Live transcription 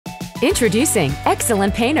Introducing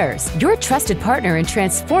Excellent Painters, your trusted partner in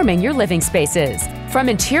transforming your living spaces. From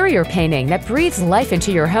interior painting that breathes life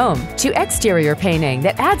into your home, to exterior painting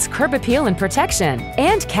that adds curb appeal and protection,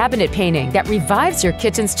 and cabinet painting that revives your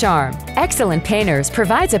kitchen's charm, Excellent Painters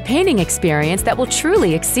provides a painting experience that will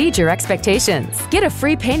truly exceed your expectations. Get a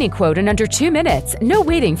free painting quote in under 2 minutes, no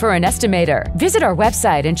waiting for an estimator. Visit our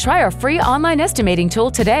website and try our free online estimating tool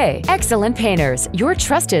today. Excellent Painters, your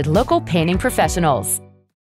trusted local painting professionals.